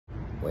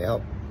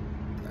Well,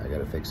 I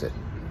gotta fix it.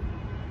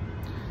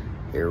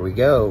 Here we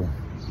go.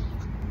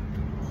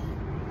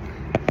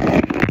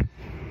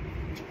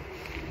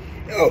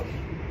 Oh,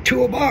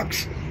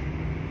 toolbox,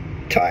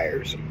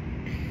 tires,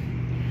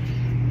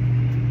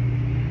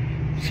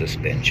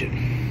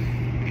 suspension.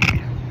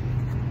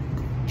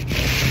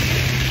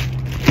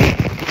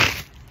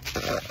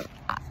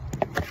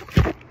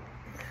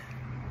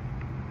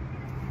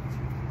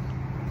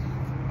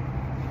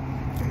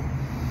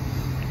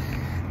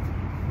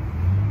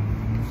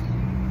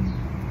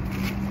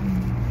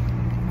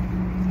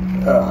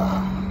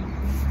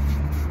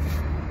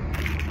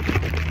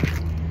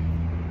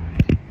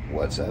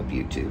 What's up,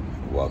 YouTube?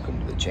 Welcome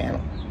to the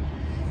channel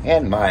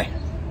and my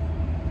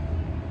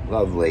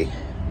lovely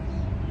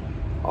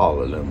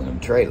all aluminum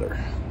trailer.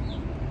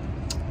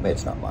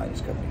 It's not mine,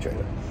 it's a company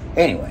trailer.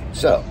 Anyway,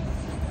 so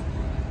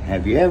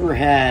have you ever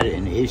had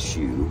an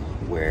issue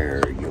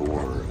where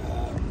your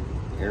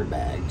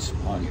airbags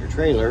on your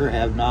trailer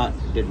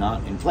did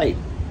not inflate?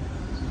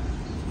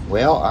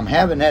 Well, I'm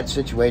having that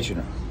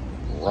situation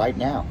right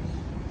now,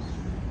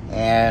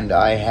 and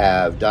I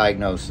have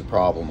diagnosed the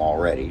problem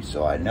already,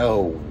 so I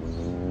know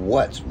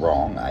what's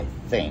wrong, I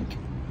think.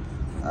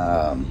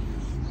 I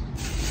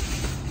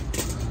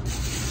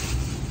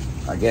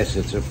guess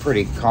it's a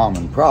pretty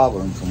common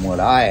problem from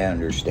what I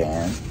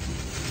understand,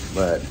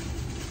 but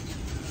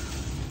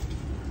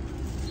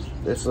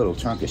this little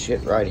chunk of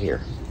shit right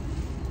here.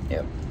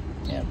 Yep,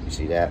 you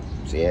see that?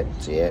 See it?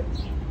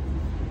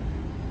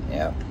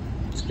 Yeah,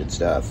 it's good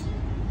stuff.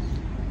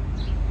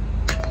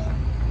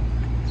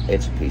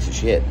 It's a piece of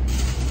shit.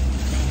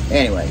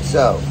 Anyway,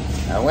 so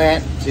I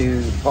went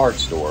to the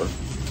parts store,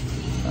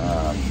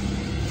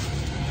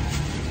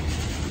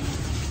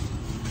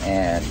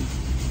 and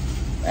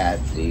at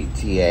the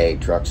TA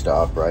truck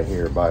stop right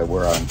here by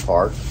where I'm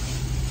parked,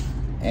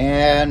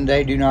 and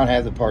they do not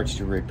have the parts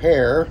to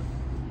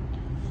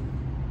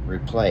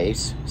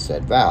replace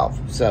said valve.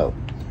 So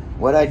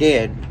what I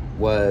did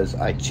was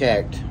I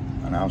checked,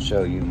 and I'll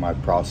show you my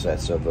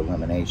process of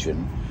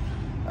elimination,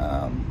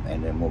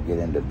 and then we'll get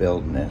into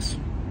building this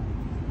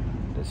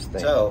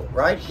thing. So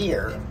right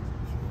here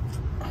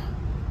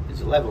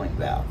is a leveling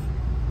valve.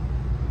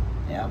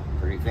 Yeah,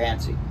 pretty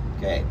fancy.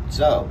 Okay,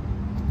 so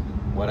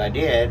what I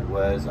did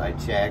was I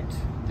checked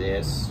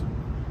this,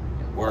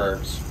 it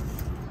works.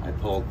 I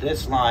pulled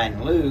this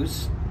line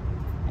loose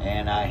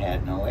and I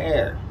had no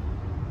air.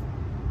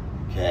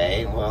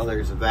 Okay, well,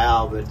 there's a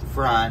valve at the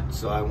front,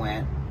 so I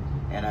went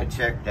and I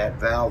checked that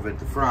valve at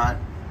the front,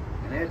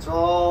 and it's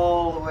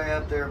all the way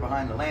up there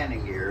behind the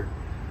landing gear,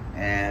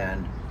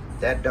 and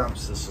that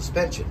dumps the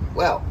suspension.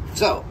 Well,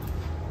 so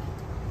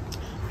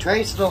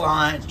trace the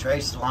lines,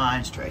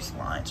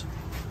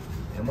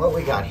 and what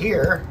we got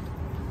here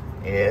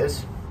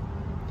is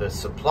the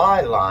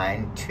supply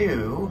line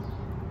to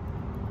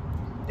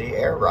the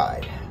air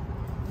ride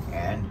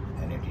and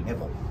an empty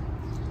nipple.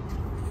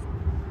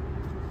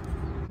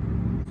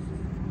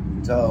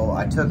 So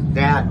I took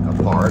that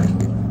apart,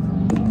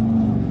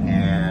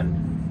 and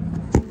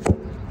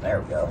there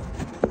we go.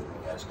 You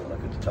guys can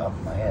look at the top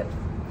of my head.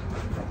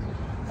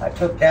 I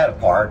took that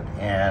apart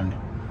and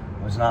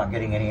was not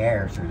getting any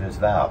air through this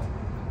valve.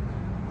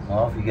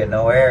 Well, if you get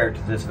no air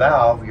to this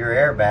valve, your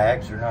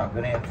airbags are not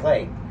going to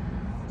inflate.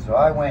 So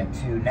I went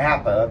to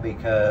Napa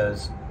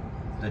because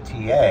the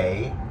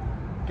TA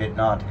did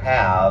not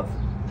have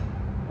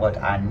what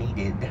I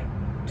needed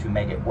to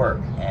make it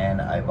work,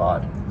 and I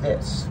bought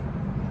this.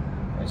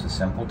 It's a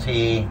simple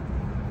T.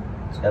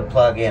 It's got a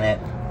plug in it.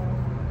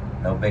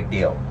 No big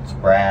deal. It's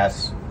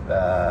brass,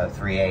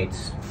 3/8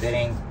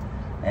 fitting,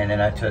 and then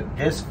I took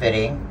this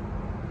fitting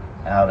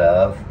out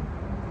of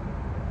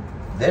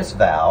this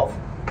valve,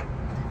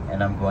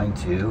 and I'm going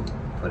to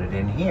put it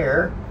in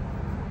here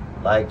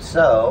like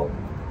so,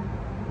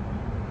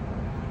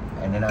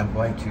 and then I'm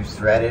going to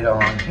thread it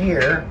on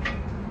here,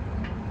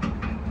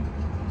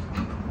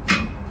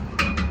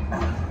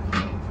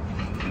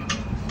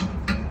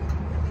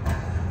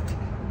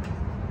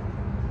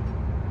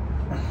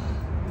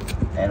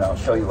 and I'll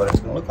show you what it's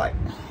going to look like.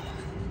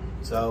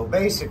 So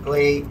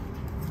basically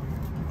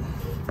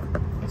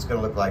it's going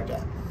to look like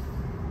that.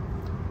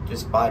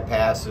 Just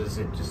bypasses,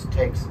 it just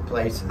takes the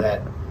place of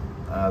that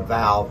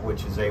valve,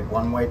 which is a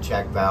one-way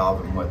check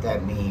valve, and what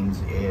that means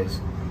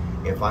is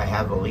if I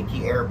have a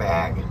leaky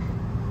airbag,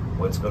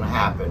 what's going to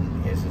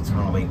happen is it's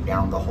going to leak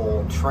down the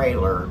whole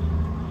trailer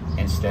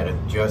instead of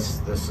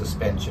just the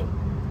suspension,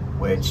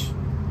 which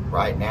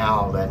right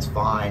now that's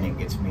fine. It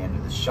gets me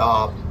into the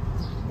shop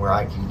where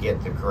I can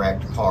get the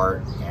correct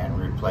part and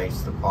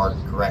replace the part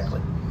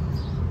correctly.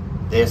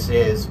 This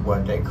is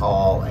what they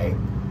call a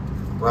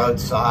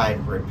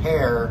roadside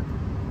repair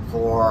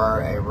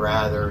for a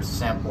rather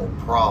simple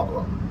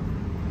problem.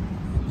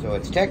 So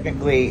it's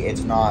technically,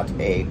 it's not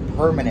a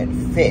permanent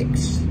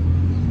fix.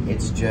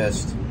 It's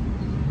just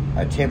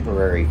a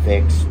temporary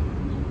fix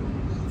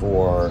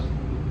for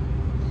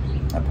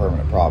a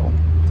permanent problem.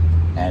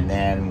 And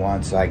then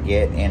once I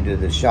get into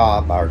the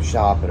shop, our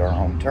shop at our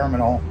home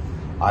terminal,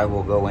 I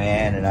will go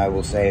in and I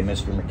will say,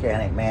 Mr.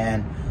 Mechanic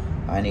Man,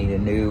 I need a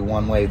new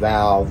one-way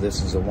valve.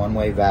 This is a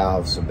one-way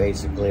valve, so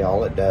basically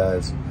all it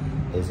does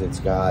is it's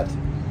got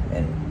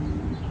an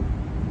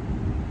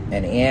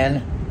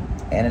in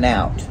and an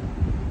out.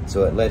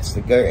 So it lets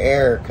the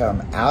air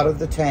come out of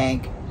the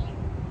tank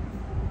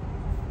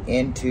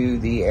into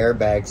the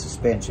airbag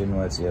suspension.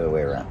 Well, it's the other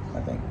way around,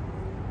 I think.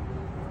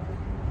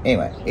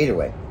 Anyway, either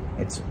way,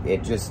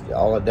 it just,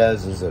 all it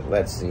does is it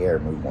lets the air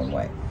move one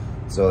way.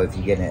 So if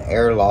you get an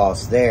air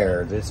loss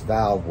there, this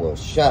valve will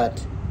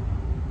shut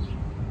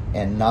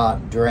and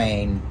not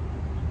drain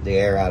the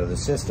air out of the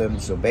system.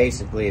 So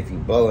basically, if you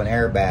blow an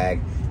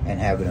airbag and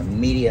have an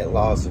immediate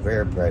loss of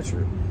air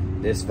pressure,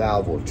 this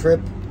valve will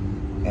trip,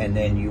 and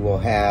then you will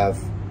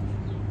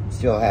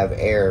still have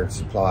air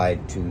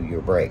supplied to your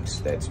brakes.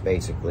 That's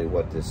basically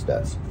what this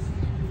does.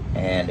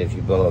 And if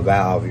you blow a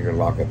valve, you're gonna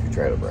lock up your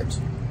trailer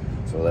brakes.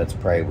 So let's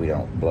pray we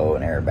don't blow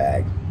an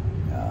airbag.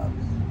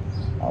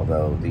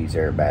 Although these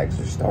airbags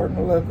are starting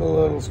to look a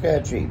little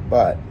sketchy,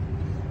 but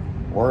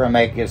we're gonna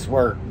make this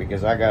work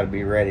because I gotta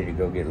be ready to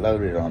go get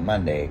loaded on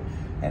Monday,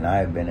 and I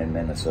have been in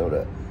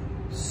Minnesota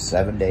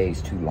 7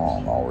 days too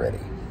long already.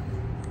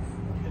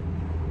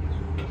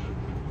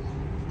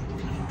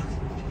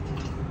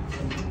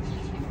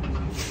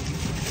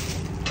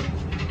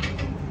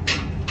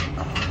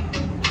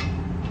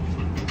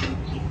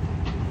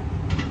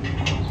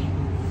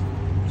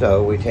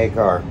 So we take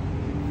our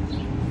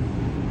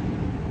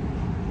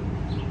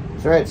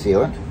thread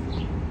sealant.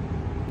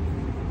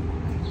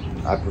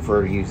 I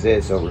prefer to use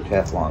this over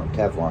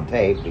Teflon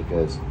tape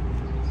because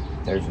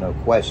there's no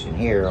question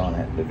here on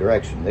it, the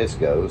direction this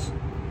goes.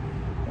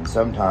 And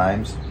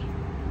sometimes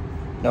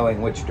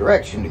knowing which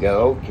direction to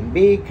go can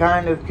be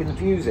kind of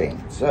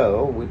confusing.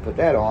 So we put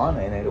that on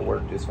and it'll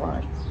work just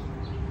fine.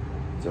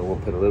 So we'll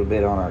put a little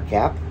bit on our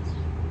cap.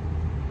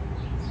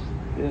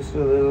 Just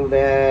a little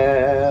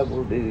dab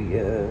will do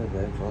ya,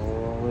 that's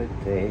all it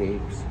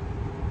takes.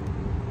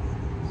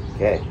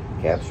 Okay,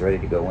 cap's ready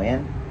to go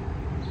in.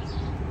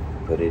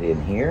 Put it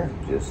in here,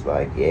 just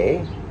like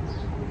yay.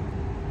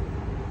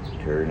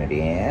 Turn it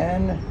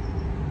in.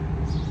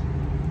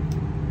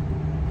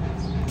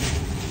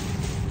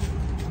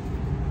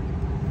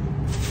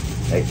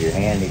 Take your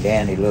handy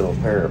dandy little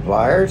pair of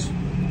pliers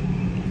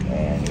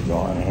and you go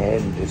on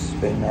ahead and just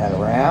spin that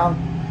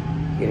around.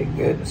 Get it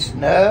good and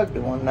snug. The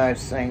one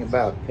nice thing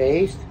about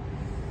paste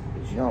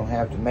is you don't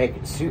have to make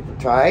it super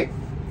tight.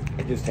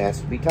 It just has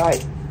to be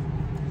tight.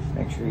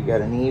 Make sure you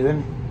got an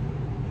even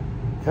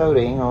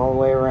coating all the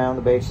way around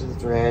the base of the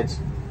threads.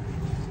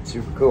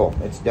 Super cool.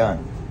 It's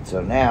done.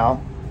 So now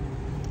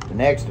the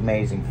next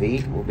amazing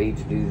feat will be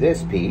to do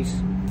this piece.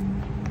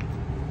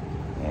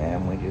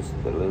 And we just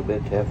put a little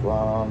bit of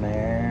Teflon on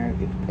there.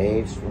 Get the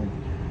paste from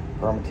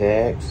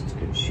Permatex. It's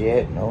good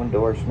shit. No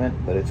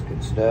endorsement, but it's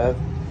good stuff.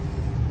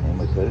 And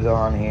we put it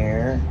on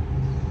here.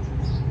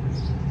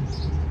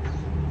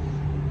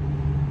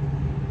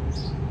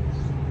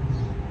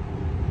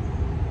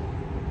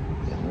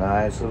 Get a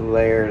nice little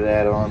layer of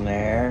that on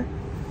there.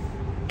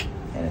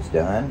 And it's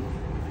done.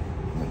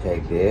 And we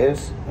take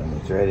this and we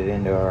thread it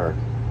into our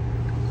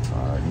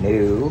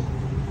new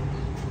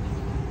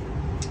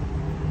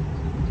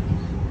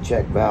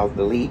check valve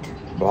delete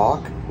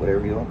block,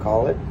 whatever you want to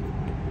call it.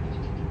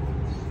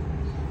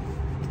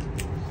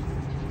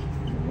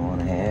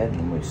 Ahead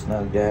and we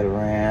snug that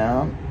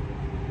around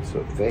so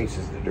it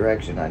faces the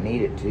direction I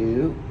need it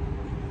to.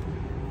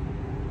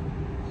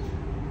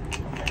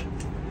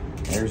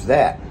 There's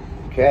that.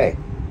 Okay,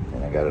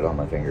 and I got it on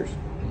my fingers.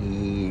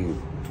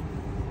 Ew.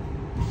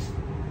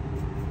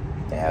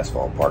 The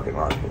asphalt parking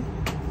lot can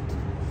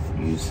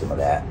use some of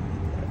that.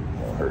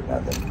 It won't hurt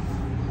nothing.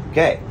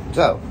 Okay,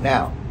 so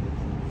now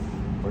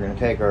we're going to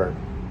take our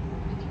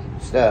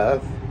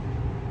stuff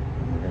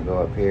and we're going to go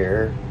up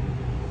here.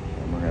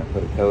 We're going to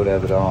put a coat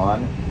of it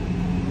on.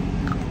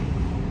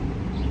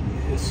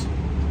 This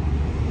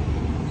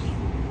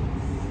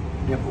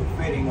nipple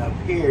fitting up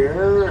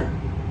here.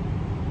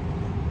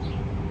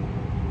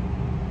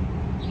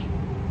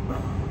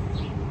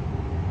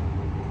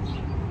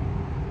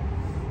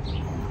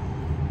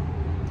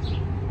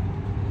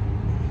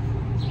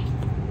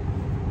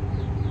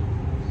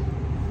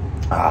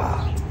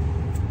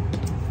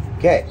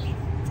 Okay.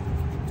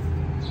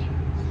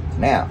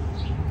 Now,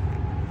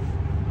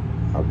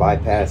 our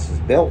bypass is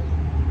built.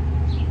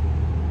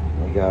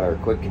 We got our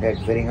quick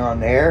connect fitting on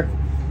there.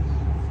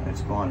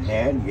 Let's go on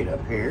ahead and get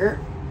up here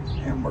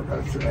and we're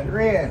going to thread her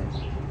in.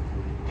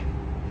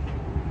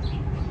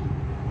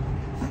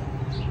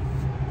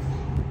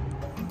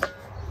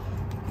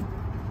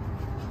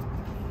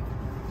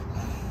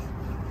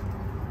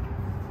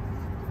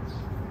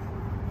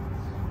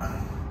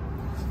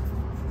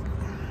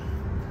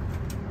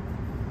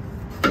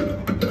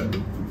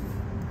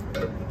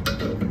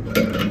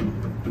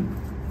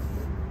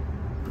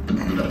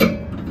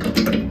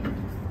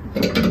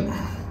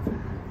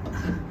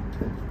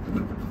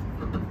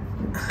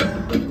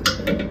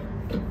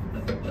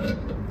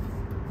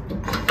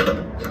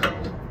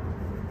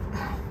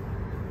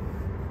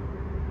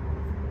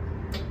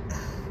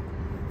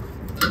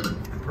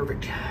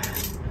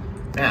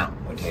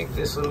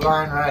 this little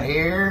line right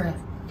here,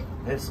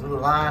 this little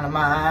line of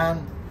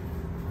mine,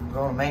 I'm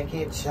gonna make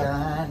it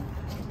shine,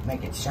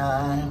 make it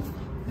shine,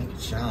 make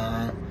it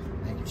shine,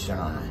 make it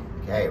shine.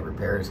 Okay,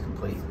 repair is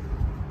complete.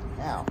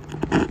 Now,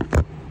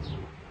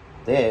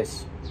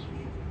 this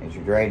is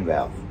your drain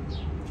valve.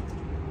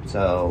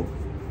 So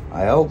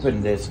I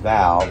opened this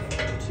valve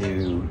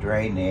to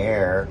drain the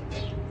air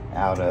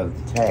out of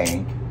the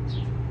tank,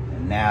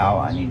 and now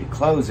I need to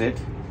close it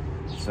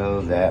so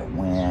that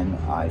when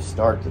I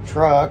start the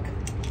truck,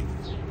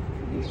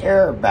 the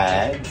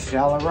airbag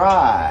shall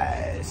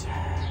arise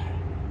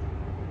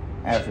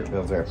after it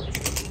builds air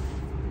pressure.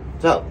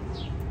 So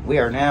we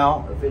are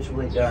now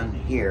officially done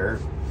here,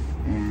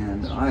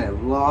 and I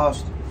have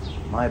lost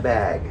my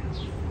bag.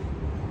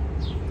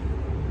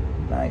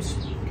 Nice.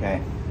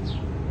 Okay.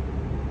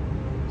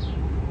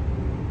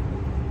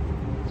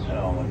 I don't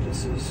know what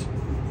this is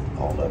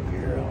called up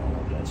here. I don't know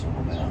what that's all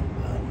about,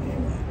 but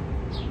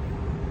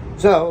anyway.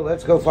 So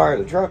let's go fire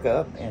the truck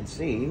up and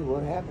see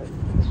what happens.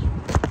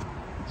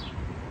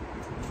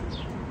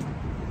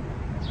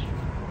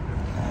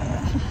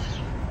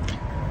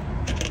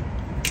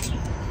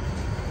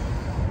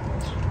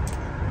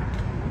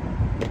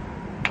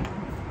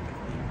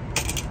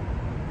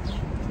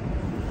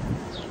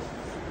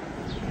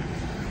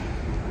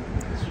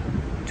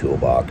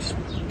 Toolbox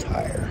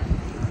tire.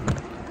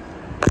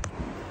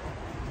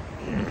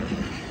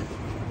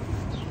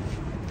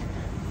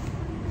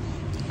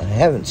 I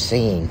haven't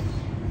seen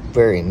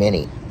very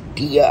many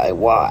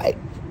DIY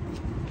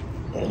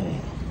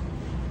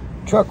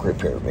truck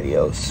repair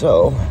videos,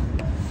 so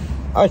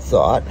I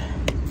thought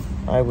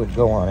I would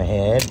go on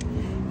ahead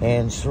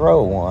and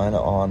throw one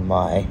on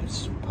my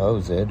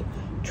supposed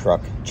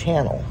truck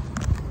channel.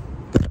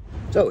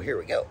 So here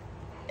we go.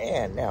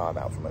 And now I'm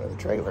out from under the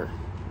trailer.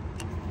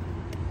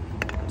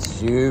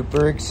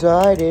 Super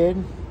excited.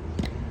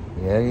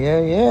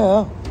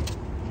 Yeah.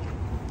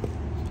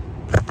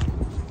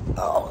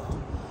 Oh.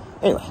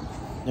 Anyway,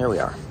 here we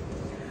are.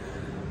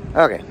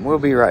 Okay, we'll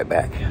be right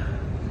back.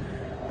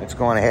 Let's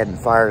go on ahead and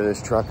fire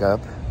this truck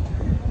up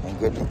and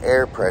get the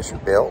air pressure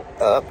built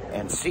up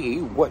and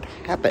see what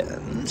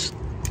happens.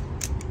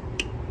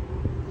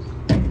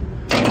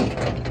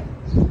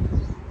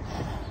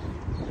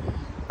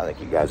 I think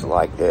you guys will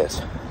like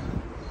this.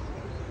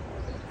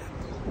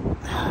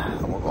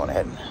 We'll go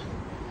ahead and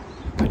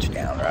put you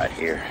down right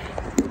here.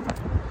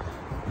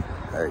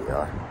 There you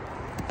are.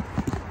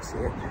 See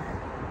it?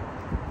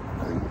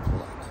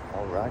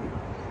 Alrighty.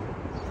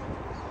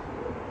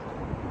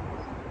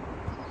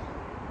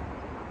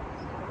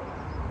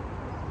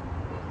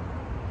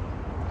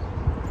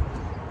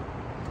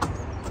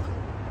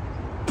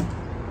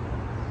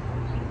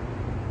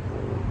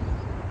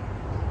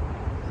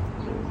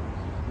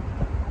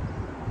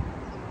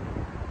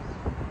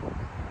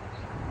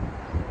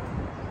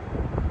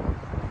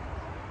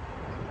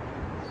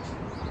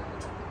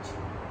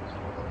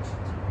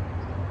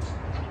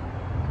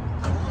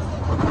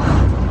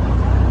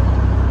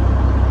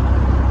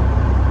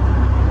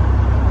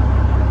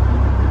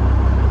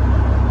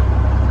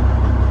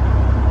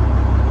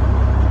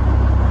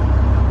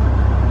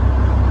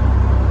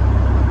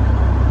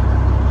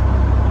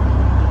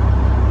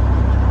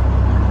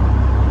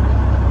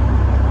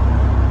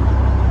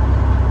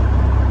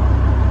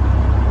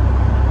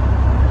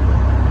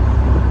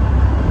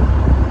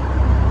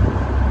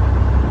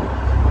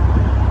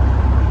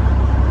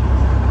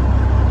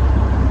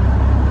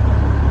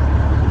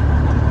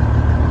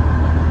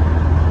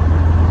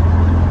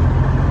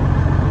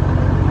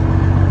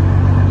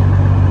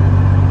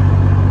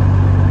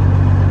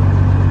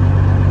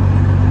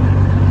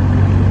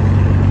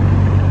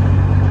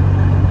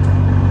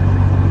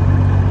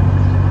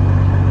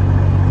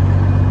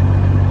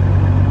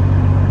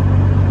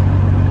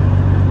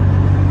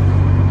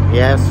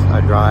 Yes,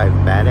 I drive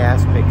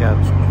badass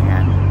pickups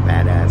and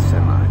badass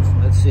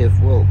semis. Let's see if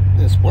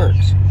this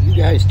works. You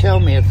guys tell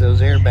me if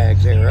those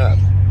airbags air up.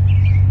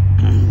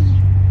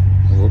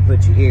 We'll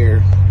put you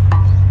here,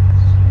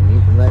 and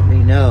you can let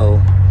me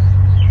know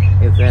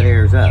if that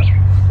airs up.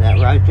 That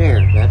right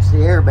there, that's the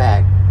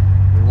airbag.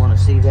 We want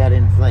to see that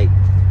inflate.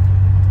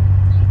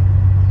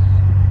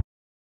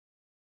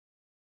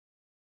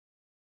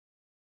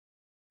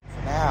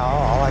 Now,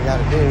 all I got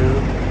to do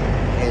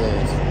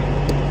is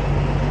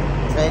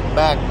take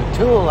back the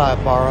tool I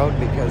borrowed,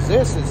 because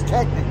this is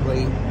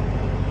technically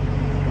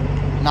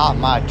not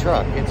my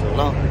truck, it's a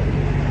loaner.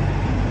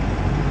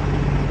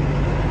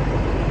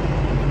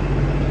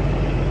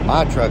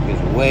 My truck is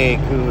way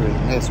cooler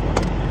than this one.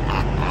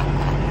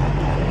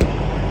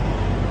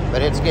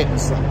 But it's getting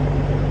some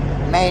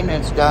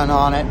maintenance done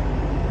on it.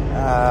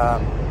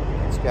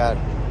 It's got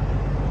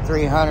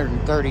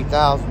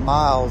 330,000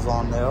 miles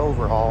on the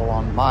overhaul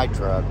on my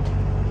truck,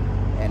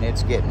 and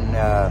it's getting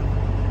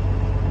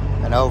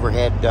an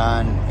overhead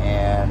done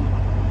and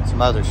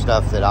some other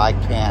stuff that I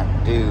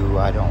can't do.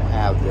 I don't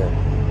have the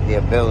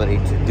ability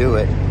to do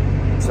it,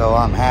 so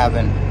I'm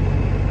having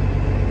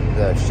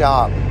the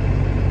shop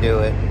do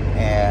it,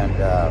 and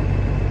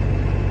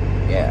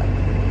yeah,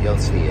 you'll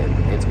see it.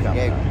 It's coming.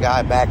 Gave the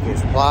guy back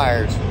his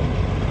pliers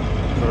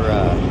for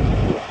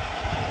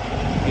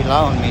he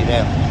loaned me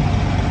them.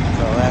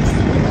 So that's a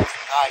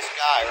nice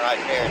guy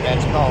right there.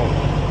 That's called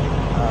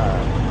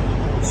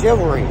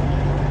chivalry.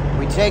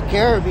 We take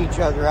care of each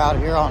other out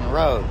here on the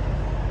road.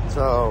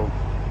 So,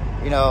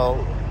 you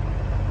know,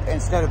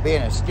 instead of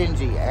being a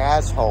stingy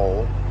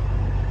asshole,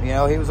 you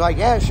know, he was like,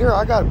 yeah, sure,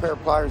 I got a pair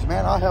of pliers,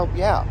 man, I'll help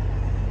you out.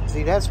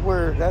 See, that's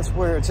where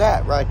it's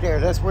at right there.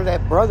 That's where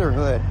that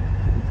brotherhood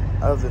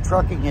of the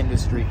trucking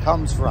industry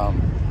comes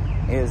from,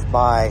 is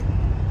by,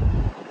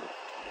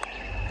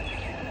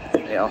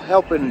 you know,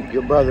 helping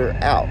your brother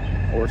out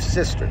or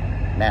sister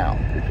now,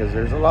 because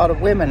there's a lot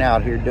of women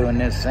out here doing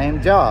this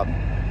same job,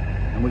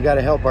 and we got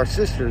to help our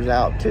sisters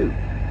out too.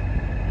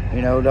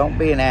 You know, don't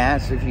be an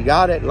ass. If you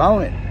got it,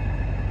 loan it.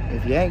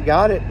 If you ain't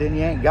got it, then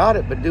you ain't got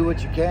it, but do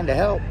what you can to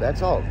help.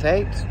 That's all it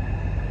takes.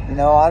 You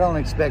know, I don't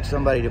expect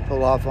somebody to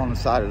pull off on the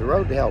side of the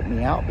road to help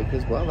me out,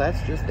 because, well,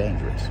 that's just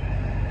dangerous.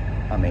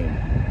 I mean,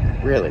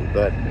 really.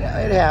 But yeah,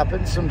 it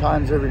happens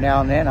sometimes. Every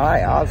now and then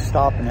I'll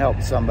stop and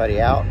help somebody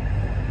out.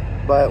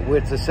 But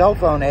with the cell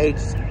phone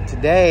age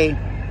today,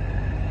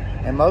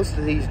 and most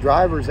of these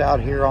drivers out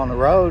here on the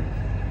road,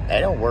 they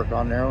don't work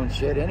on their own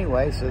shit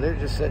anyway, so they're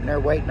just sitting there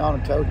waiting on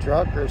a tow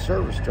truck or a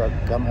service truck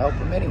to come help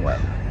them anyway.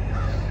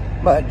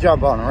 But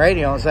jump on the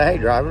radio and say, hey,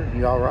 driver,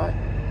 you all right?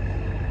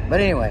 But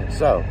anyway,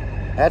 so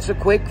that's a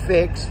quick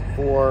fix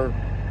for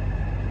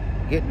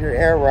getting your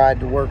air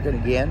ride to working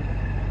again.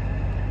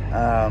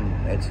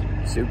 It's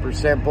super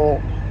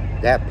simple.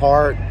 That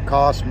part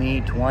cost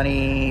me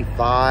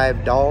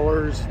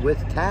 $25 with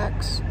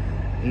tax,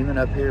 even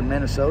up here in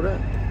Minnesota.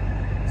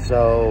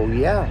 So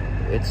yeah,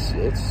 it's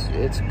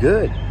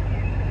good.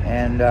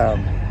 And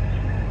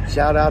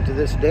shout out to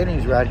this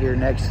Denny's right here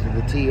next to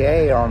the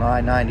TA on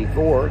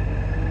I-94.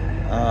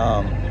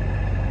 I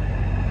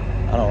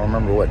don't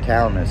remember what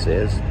town this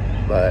is,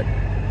 but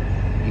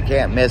you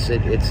can't miss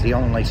it. It's the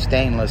only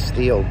stainless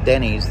steel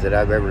Denny's that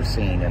I've ever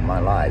seen in my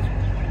life,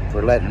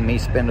 for letting me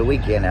spend a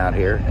weekend out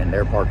here in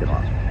their parking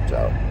lot.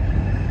 So,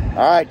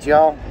 all right,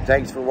 y'all.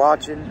 Thanks for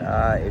watching.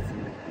 If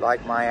you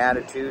like my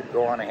attitude,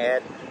 go on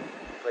ahead.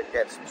 Click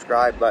that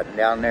subscribe button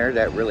down there.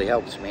 That really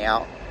helps me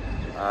out.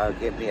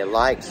 Give me a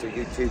like so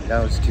YouTube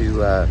knows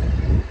to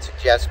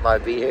suggest my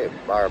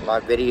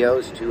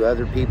videos to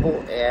other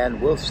people.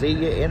 And we'll see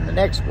you in the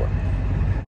next one.